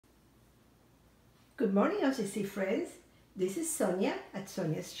Good morning, OCC friends. This is Sonia at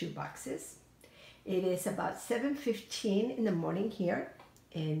Sonia's Shoeboxes. It is about 7:15 in the morning here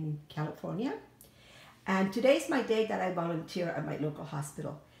in California. And today's my day that I volunteer at my local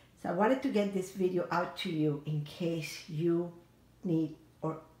hospital. So I wanted to get this video out to you in case you need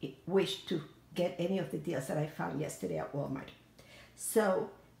or wish to get any of the deals that I found yesterday at Walmart.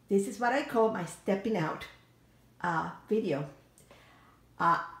 So this is what I call my stepping out video.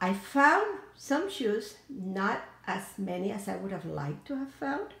 I found some shoes, not as many as I would have liked to have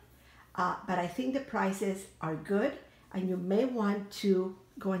found, but I think the prices are good and you may want to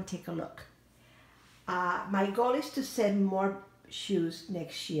go and take a look. My goal is to send more shoes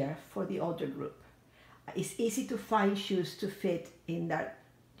next year for the older group. It's easy to find shoes to fit in that,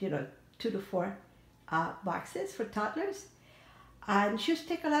 2 to 4 boxes for toddlers. And shoes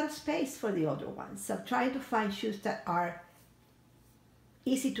take a lot of space for the older ones. So I'm trying to find shoes that are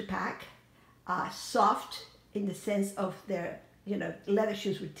easy to pack, soft in the sense of their, leather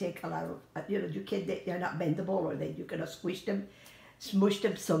shoes would take a lot of, they're not bendable or you cannot smush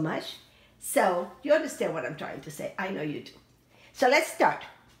them so much. So you understand what I'm trying to say. I know you do. So let's start.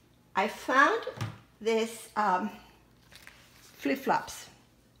 I found this flip-flops,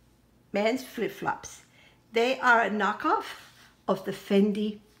 men's flip-flops. They are a knockoff of the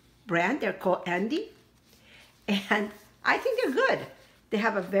Fendi brand. They're called Andy. And I think they're good. They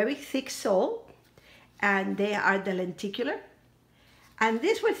have a very thick sole and they are the lenticular. And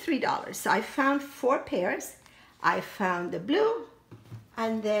these were $3. So I found 4 pairs. I found the blue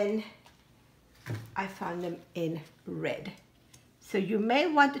and then I found them in red. So you may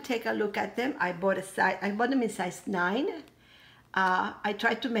want to take a look at them. I bought them in size 9. I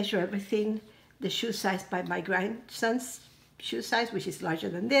tried to measure everything, the shoe size by my grandson's shoe size, which is larger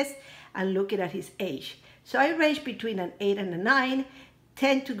than this, and looking at his age. So I range between an 8 and a 9.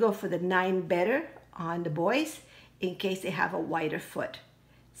 Tend to go for the 9 better on the boys in case they have a wider foot.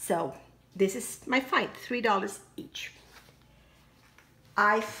 So this is my find, $3 each.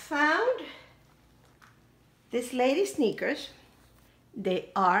 I found this lady sneakers. They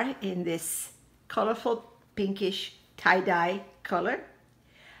are in this colorful pinkish tie-dye color.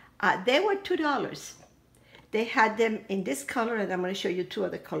 They were $2. They had them in this color, and I'm going to show you 2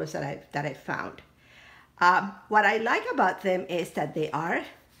 other colors that I found. What I like about them is that they are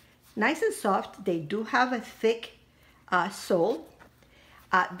nice and soft. They do have a thick sole.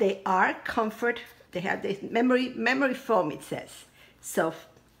 They are comfort. They have this memory foam, it says. So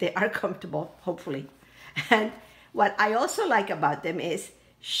they are comfortable, hopefully. And what I also like about them is,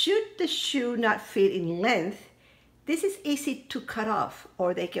 should the shoe not fit in length, this is easy to cut off,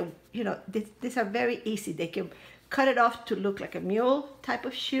 or they can, these are very easy. They can cut it off to look like a mule type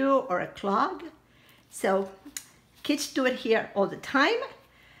of shoe or a clog. So kids do it here all the time.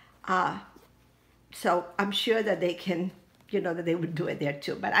 So I'm sure that they can, that they would do it there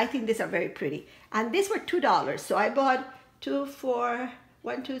too. But I think these are very pretty. And these were $2. So I bought 2, 4,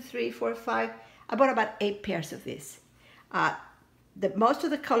 1, 2, 3, 4, 5. I bought about 8 pairs of these. Most of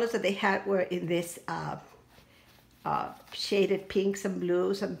the colors that they had were in this shaded pinks and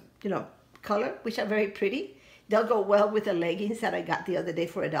blues and, color, which are very pretty. They'll go well with the leggings that I got the other day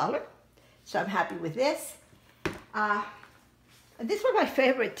for $1. So I'm happy with this. And these were my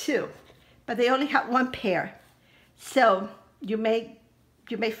favorite too, but they only had 1 pair. So you may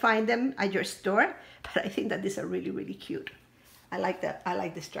find them at your store, but I think that these are really, really cute. I like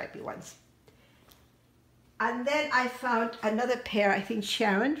the stripy ones. And then I found another pair, I think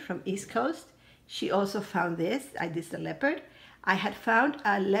Sharon from East Coast. She also found this. This is a leopard. I had found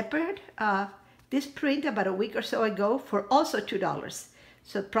a leopard, this print about a week or so ago for also $2.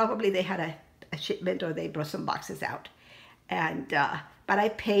 So probably they had a shipment or they brought some boxes out. And but I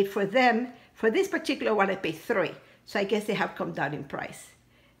paid for them, for this particular one I paid $3. So I guess they have come down in price.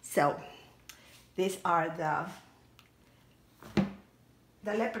 So these are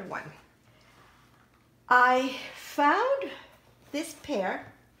the leopard one. I found this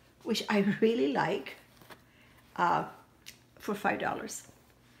pair, which I really like, for $5.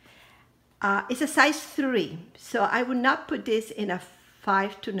 It's a size 3, so I would not put this in a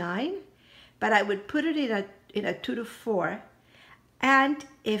 5 to 9, but I would put it in a 2 to 4. And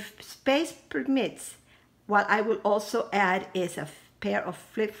if space permits, what I will also add is a pair of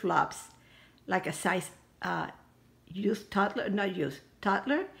flip-flops, like a size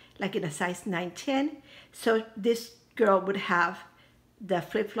toddler, like in a size 9, 10. So this girl would have the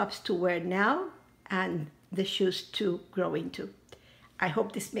flip-flops to wear now and the shoes to grow into. I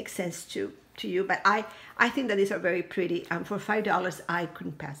hope this makes sense to you, but I think that these are very pretty, and for $5 I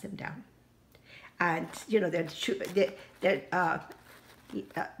couldn't pass them down. And they're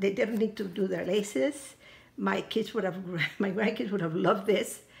They didn't need to do their laces. My grandkids would have loved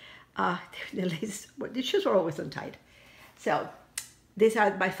this. The laces, the shoes were always untied. So these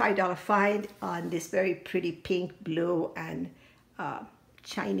are my $5 find on this very pretty pink, blue, and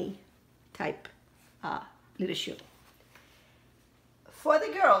shiny type little shoe. For the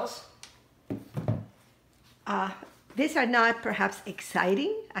girls, these are not perhaps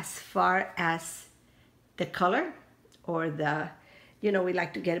exciting as far as the color or the, we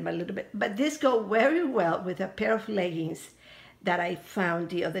like to get them a little bit, but these go very well with a pair of leggings that I found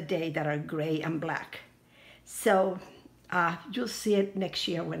the other day that are gray and black. So you'll see it next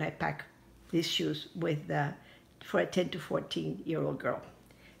year when I pack these shoes for a 10 to 14-year-old girl.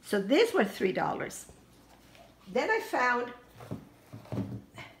 So these were $3. Then I found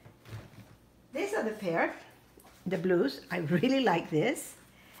this other pair, the blues. I really like this.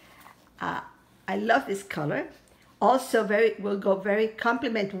 I love this color. Also will go very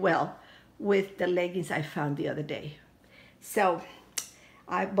complement well with the leggings I found the other day. So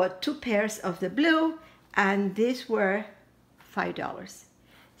I bought 2 pairs of the blue, and these were $5.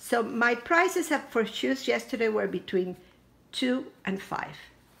 So my prices for shoes yesterday were between $2 and $5.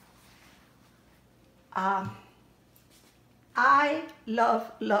 I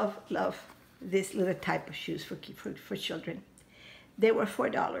love, love, love this little type of shoes for children. They were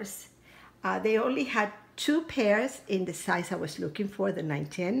 $4. They only had 2 pairs in the size I was looking for, the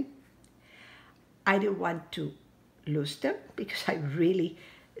 9-10. I didn't want to lose them because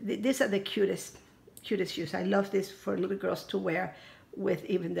these are the cutest shoes. I love this for little girls to wear with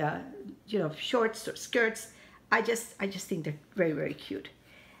even the, shorts or skirts. I just think they're very, very cute.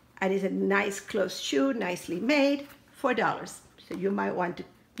 And it's a nice closed shoe, nicely made, $4. So you might want to,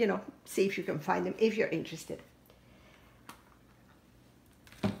 see if you can find them if you're interested.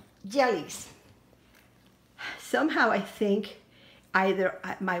 Jellies. Somehow I think either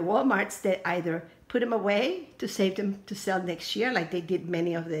my Walmarts, they either put them away to save them to sell next year, like they did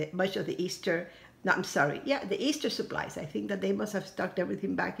much of the Easter. No, I'm sorry. Yeah, the Easter supplies. I think that they must have stocked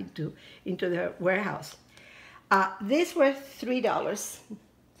everything back into their warehouse. These were $3.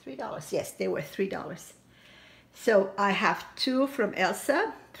 $3. Yes, they were $3. So I have 2 from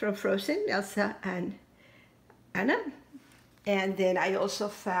Elsa, from Frozen, Elsa and Anna. And then I also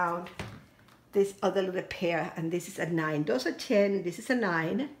found this other little pair, and this is a 9. Those are 10, this is a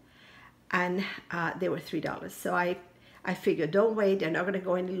 9, and they were $3. So I figured, don't wait, they're not gonna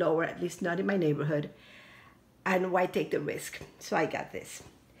go any lower, at least not in my neighborhood, and why take the risk? So I got this.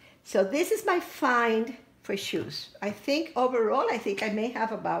 So this is my find for shoes. I think overall, I may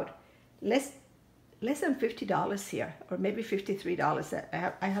have about less than $50 here, or maybe $53.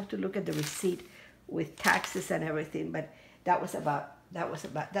 I have to look at the receipt with taxes and everything, but that's about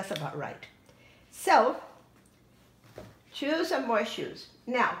right. So, shoes and more shoes.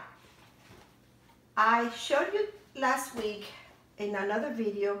 Now, I showed you last week in another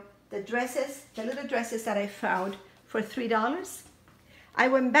video the little dresses that I found for $3. I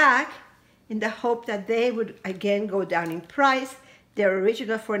went back in the hope that they would again go down in price. They're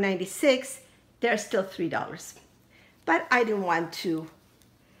original $4.96. They're still $3. But I didn't want to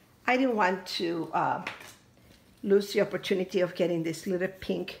lose the opportunity of getting this little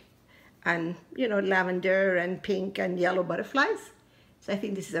pink and lavender and pink and yellow butterflies. So I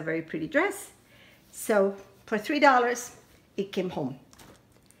think this is a very pretty dress. So for $3, it came home.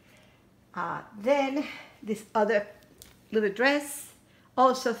 Then this other little dress,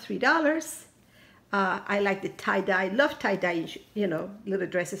 also $3. I like the tie-dye, love tie-dye, little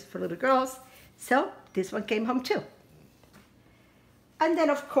dresses for little girls. So this one came home too. And then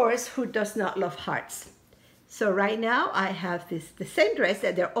of course, who does not love hearts? So right now I have the same dress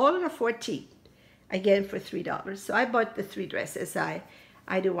that they're all in a 4T, again for $3. So I bought the 3 dresses. I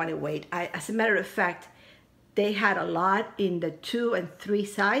didn't want to wait. As a matter of fact, they had a lot in the 2 and 3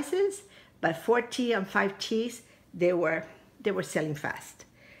 sizes, but 4T and 5Ts, they were selling fast.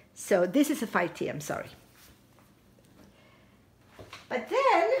 So this is a 5T, I'm sorry. But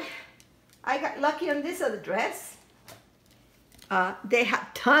then I got lucky on this other dress. They had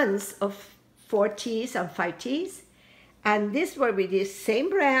tons of 4Ts and 5Ts, and these were with the same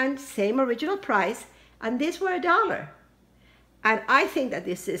brand, same original price, and these were $1. And I think that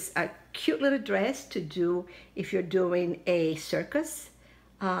this is a cute little dress to do if you're doing a circus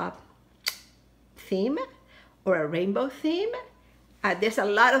theme or a rainbow theme. There's a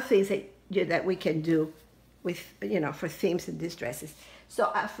lot of things that we can do with, for themes in these dresses.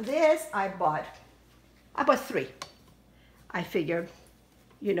 So for this, I bought 3. I figured,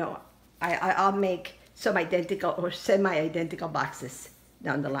 I'll make some identical or semi-identical boxes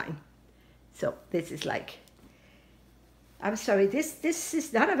down the line. So this is like I'm sorry, this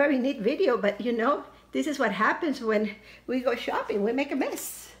is not a very neat video, but you know, this is what happens when we go shopping. We make a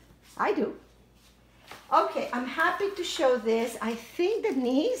mess. I do. Okay, I'm happy to show this. I think the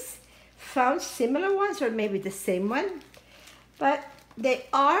niece found similar ones, or maybe the same one, but they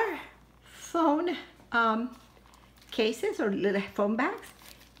are phone cases or little phone bags.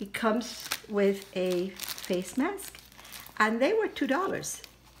 It comes with a face mask, and they were $2.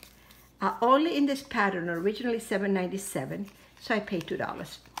 Only in this pattern, originally $7.97, so I paid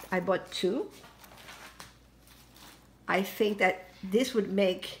 $2. I bought two. I think that this would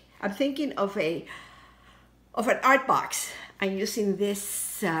make, I'm thinking of an art box. I'm using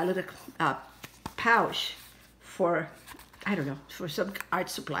this little pouch for, I don't know, for some art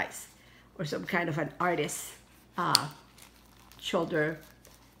supplies or some kind of an artist shoulder,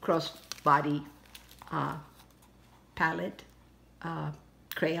 crossbody palette,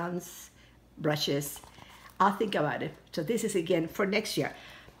 crayons, brushes. I'll think about it. So this is again for next year.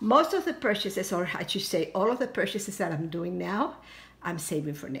 Most of the purchases, or I should say all of the purchases that I'm doing now, I'm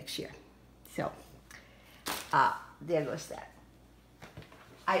saving for next year. So there goes that.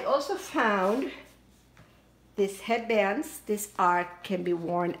 I also found these headbands. These can be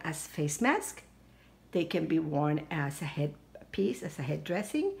worn as face mask. They can be worn as a headpiece, as a head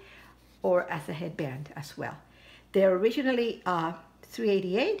dressing, or as a headband as well. They're originally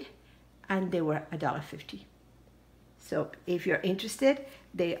 $3.88, and they were $1.50. So if you're interested,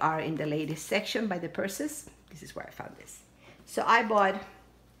 they are in the ladies section by the purses. This is where I found this. So I bought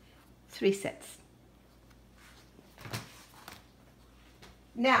 3 sets.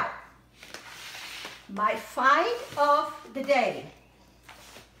 Now, my find of the day.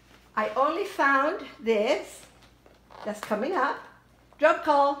 I only found this, that's coming up. Drum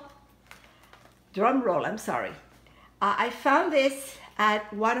roll, I'm sorry. I found this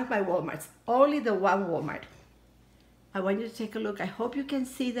at one of my Walmarts, only the one Walmart. I want you to take a look. I hope you can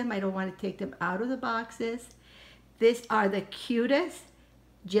see them. I don't want to take them out of the boxes. These are the cutest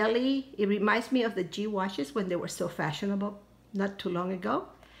jelly. It reminds me of the G washes when they were so fashionable not too long ago.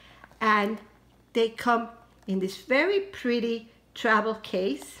 And they come in this very pretty travel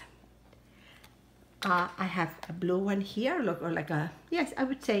case. I have a blue one here, look, or like a, yes, I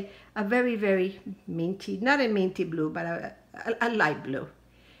would say a very, very minty, not a minty blue, but a light blue.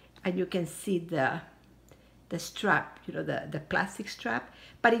 And you can see the strap, you know, the plastic strap.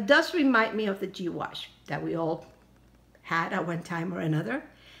 But it does remind me of the G-Wash that we all had at one time or another.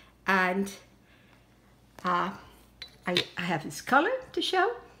 And I have this color to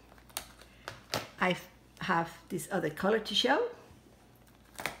show. I have this other color to show.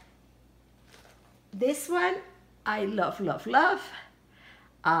 This one, I love, love, love.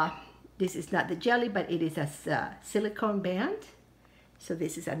 This is not the jelly, but it is a silicone band. So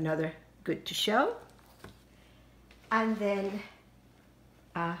this is another good to show. And then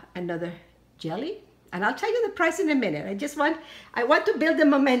another jelly. And I'll tell you the price in a minute. I want to build the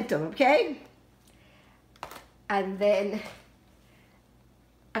momentum, okay? And then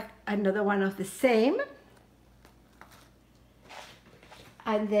another one of the same.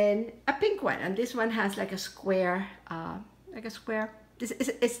 And then a pink one. And this one has like a square,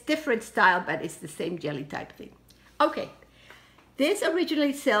 It's different style, but it's the same jelly type thing. Okay. This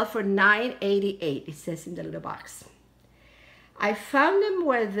originally sold for $9.88, it says in the little box. I found them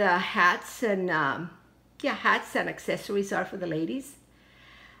where the hats and hats and accessories are for the ladies,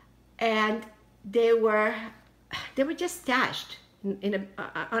 and they were just stashed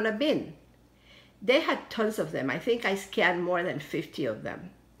on a bin. They had tons of them. I think I scanned more than 50 of them.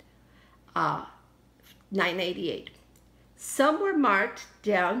 $9.88. Some were marked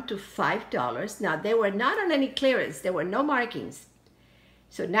down to $5. Now they were not on any clearance. There were no markings.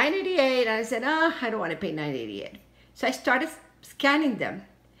 So $9.88, and I said, I don't want to pay $9.88. So I started scanning them,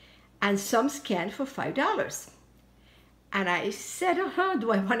 and some scanned for $5. And I said,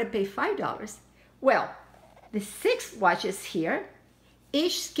 do I want to pay $5? Well, the 6 watches here,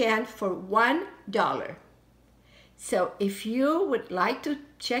 each scanned for $1. So if you would like to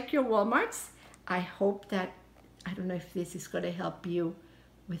check your Walmarts, I hope that, I don't know if this is going to help you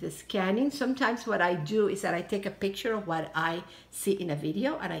with the scanning. Sometimes what I do is that I take a picture of what I see in a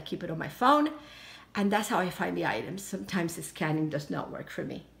video and I keep it on my phone, and that's how I find the items. Sometimes the scanning does not work for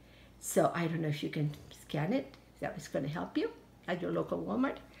me. So I don't know if you can scan it, if that is going to help you at your local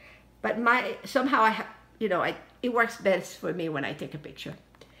Walmart. But it works best for me when I take a picture.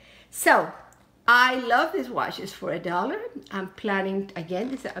 So I love these watches for $1. I'm planning,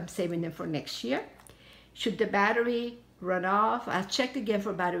 again, I'm saving them for next year. Should the battery run off, I'll check again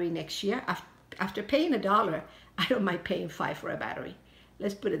for battery next year. After paying $1, I don't mind paying $5 for a battery.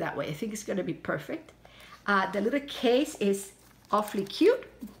 Let's put it that way. I think it's going to be perfect. The little case is awfully cute.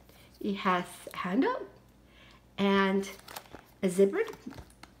 It has a handle and a zipper,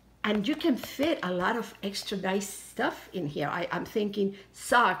 and you can fit a lot of extra nice stuff in here. I'm thinking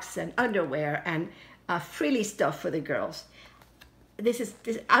socks and underwear and frilly stuff for the girls.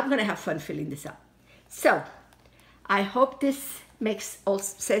 I'm gonna have fun filling this up. So I hope this makes all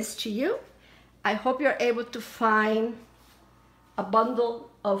sense to you. I hope you're able to find a bundle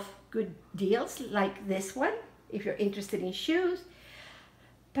of good deals like this one if you're interested in shoes.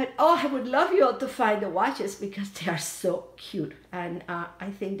 But I would love you all to find the watches because they are so cute, and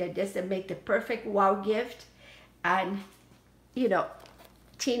I think that just make the perfect wow gift. And you know,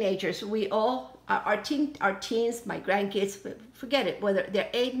 teenagers, we all our teens, my grandkids, forget it, whether they're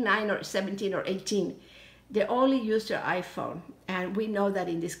 8, 9, or 17 or 18, they only use their iPhone, and we know that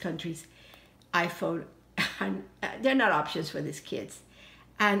in these countries, iPhone, and they're not options for these kids.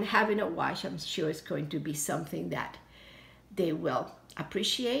 And having a watch, I'm sure, is going to be something that they will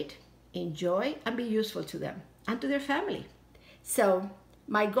appreciate, enjoy, and be useful to them and to their family. So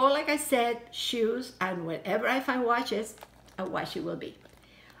my goal, like I said, shoes, and whenever I find watches, a watch it will be.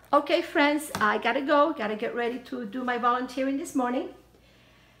 Okay, friends, I gotta go, gotta get ready to do my volunteering this morning.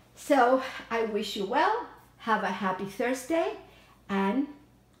 So I wish you well, have a happy Thursday, and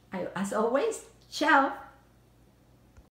as always, ciao.